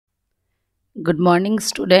Good morning,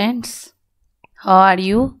 students. How are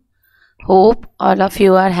you? Hope all of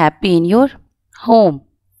you are happy in your home.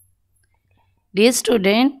 Dear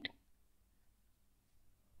student,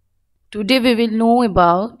 today we will know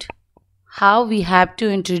about how we have to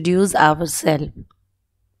introduce ourselves.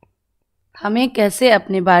 हमें कैसे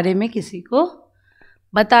अपने बारे में किसी को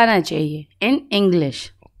बताना चाहिए in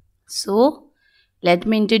English. So, let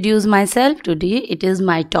me introduce myself. Today it is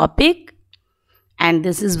my topic, and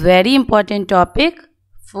this is very important topic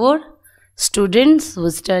for students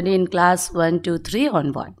who study in class 1, 2, 3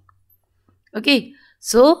 onward. Okay,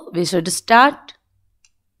 so we should start.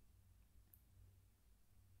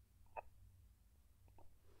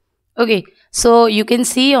 Okay, so you can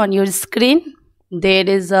see on your screen there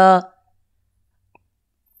is a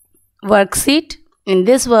worksheet. In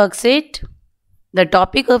this worksheet, the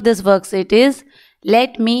topic of this worksheet is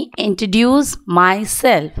let me introduce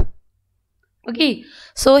myself. Okay,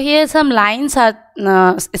 so here some lines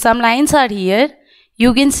are here.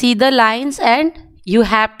 You can see the lines and you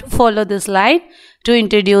have to follow this line to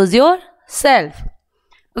introduce yourself.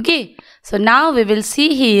 Okay, so now we will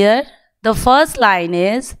see here the first line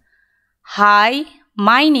is hi,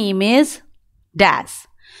 my name is Dash.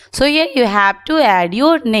 So here you have to add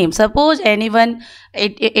your name. Suppose anyone,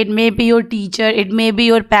 it may be your teacher, it may be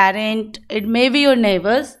your parent, it may be your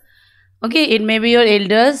neighbors, okay, it may be your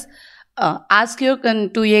elders. Ask you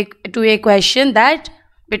to a question that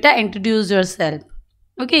beta introduce yourself.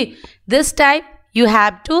 Okay, this type you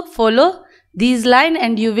have to follow these line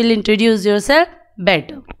and you will introduce yourself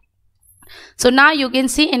better. So now you can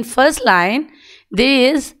see in first line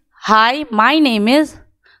there is hi, my name is.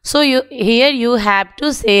 So here you have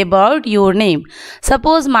to say about your name.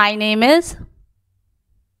 Suppose my name is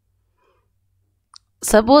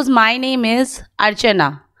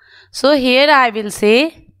Archana. So here I will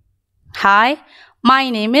say hi, my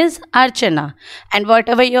name is Archana. And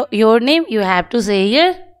whatever your name, you have to say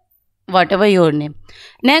here whatever your name.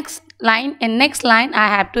 Next line I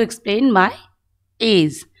have to explain my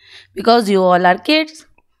age, because you all are kids.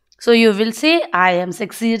 So you will say I am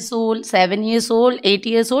 6 years old, 7 years old, 8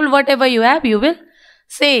 years old, whatever you have, you will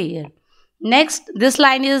say here. Next, this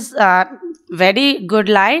line is very good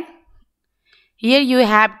line. Here you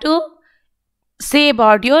have to say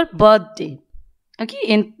about your birthday. Okay,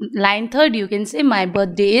 in line third you can say my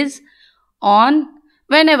birthday is on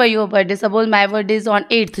whenever your birthday. Suppose my birthday is on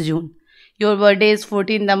 8th June. Your birthday is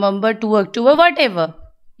 14th November, 2 October, whatever.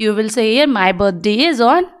 You will say here my birthday is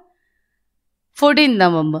on 14th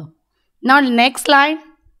November. Now next line,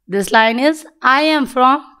 this line is I am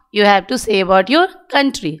from, you have to say about your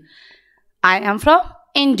country. I am from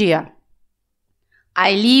India.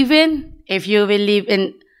 I live in, if you live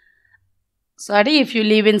in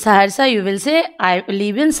Saharsa, you will say I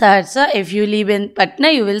live in Saharsa. If you live in Patna,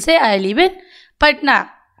 you will say I live in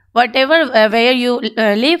Patna. Whatever where you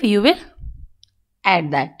live, you will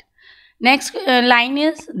add that. Next line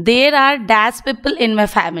is there are dash people in my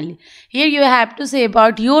family. Here you have to say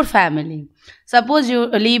about your family. Suppose you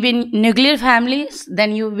live in nuclear families,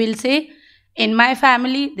 then you will say in my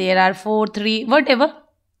family there are 4, 3, whatever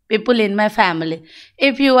people in my family.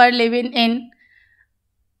 If you are living in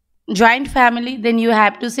joint family, then you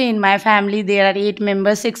have to say in my family there are 8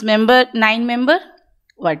 members, 6 members, 9 members,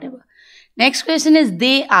 whatever. Next question is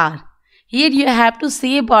they are. Here you have to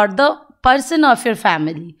say about the person of your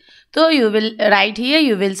family. So you will write here,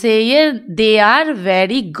 you will say here they are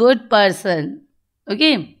very good person.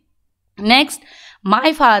 Okay. Next,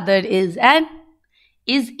 my father is an,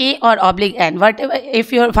 is a or oblique an. Whatever,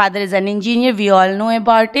 if your father is an engineer, we all know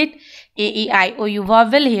about it. A, E, I, O, U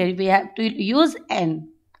vowel, here we have to use N.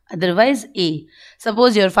 Otherwise A.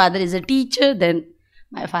 Suppose your father is a teacher, then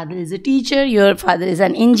my father is a teacher. Your father is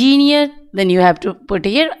an engineer, then you have to put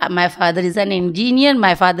here my father is an engineer,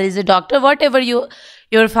 my father is a doctor. Whatever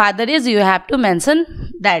your father is, you have to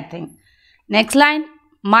mention that thing. Next line,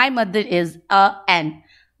 my mother is a an.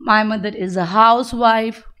 My mother is a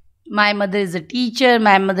housewife. My mother is a teacher.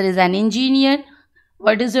 My mother is an engineer.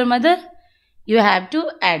 What is your mother? You have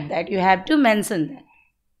to add that. You have to mention that.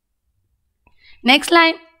 Next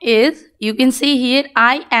line is, you can see here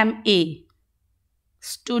I am a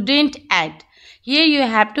student at. Here you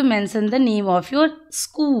have to mention the name of your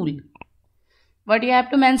school. What you have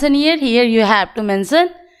to mention here? Here you have to mention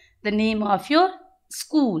the name of your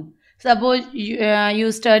school. Suppose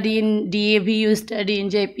you study in DAV, you study in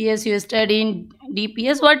JPS, you study in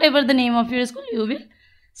DPS, whatever the name of your school, you will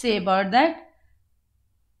say about that.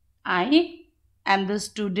 I am the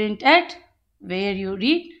student at where you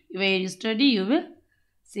read, where you study, you will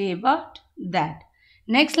say about that.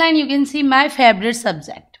 Next line you can see my favorite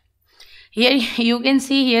subject. Here you can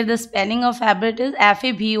see here the spelling of favorite is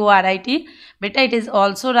F-A-V-O-R-I-T. But it is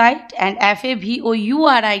also right, and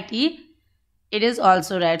F-A-V-O-U-R-I-T, it is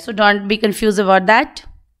also right. So don't be confused about that.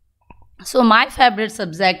 So my favorite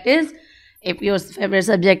subject is, if your favorite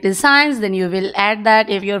subject is science, then you will add that.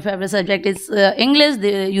 If your favorite subject is English,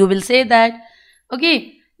 you will say that.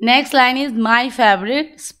 Okay. Next line is my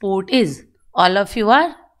favorite sport is. All of you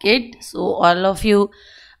are kids, so all of you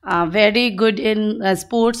are very good in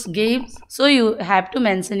sports games. So you have to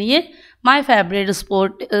mention here my favorite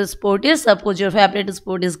sport is. Suppose your favorite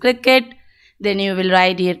sport is cricket, then you will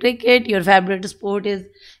write here cricket. Your favorite sport is,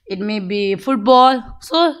 it may be football,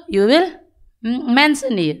 so you will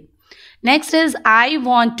mention here. Next is I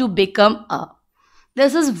want to become a.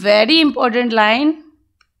 This is very important line.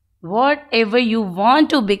 Whatever you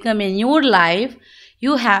want to become in your life,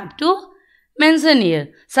 you have to mention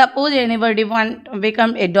here. Suppose anybody want to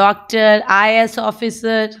become a doctor, IAS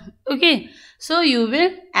officer, okay, so you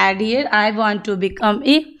will add here I want to become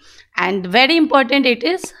a, and very important it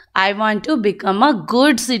is I want to become a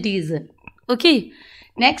good citizen. Okay.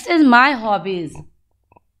 Next is my hobbies.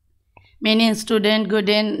 Many student good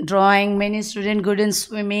in drawing, many student good in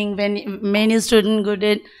swimming, many student good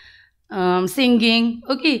in singing.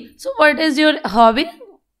 Okay, so what is your hobby?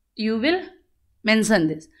 You will mention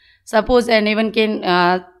this. Suppose anyone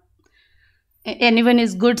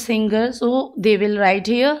is good singer, so they will write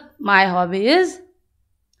here my hobby is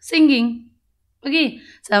singing. Okay,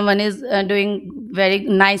 someone is doing very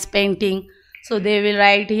nice painting, so they will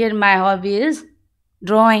write here my hobby is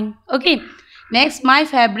drawing. Okay. Next, my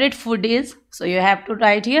favorite food is, so you have to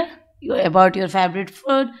write here about your favorite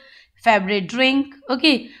food, favorite drink.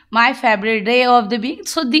 Okay, my favorite day of the week.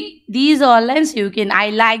 So these all lines you can. I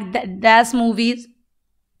like those movies.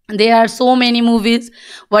 There are so many movies.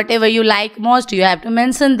 Whatever you like most, you have to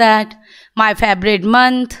mention that. My favorite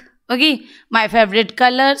month. Okay, my favorite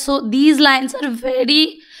color. So these lines are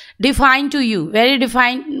very defined to you, very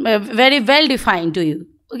well defined to you.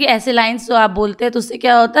 Okay, ऐसे lines जो आप बोलते हैं तो उससे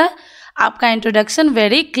क्या होता है, आपका इंट्रोडक्शन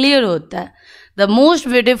वेरी क्लियर होता है. The most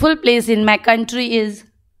beautiful place in my country is.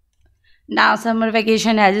 Now summer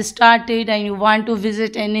vacation has started and you want to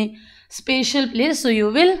visit any special place, so you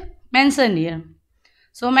will mention here.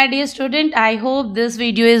 So my dear student, I hope this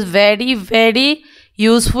video is very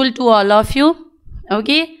useful to all of you.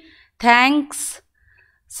 Okay, thanks.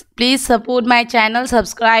 Please support my channel,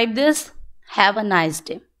 subscribe this. Have a nice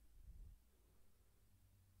day.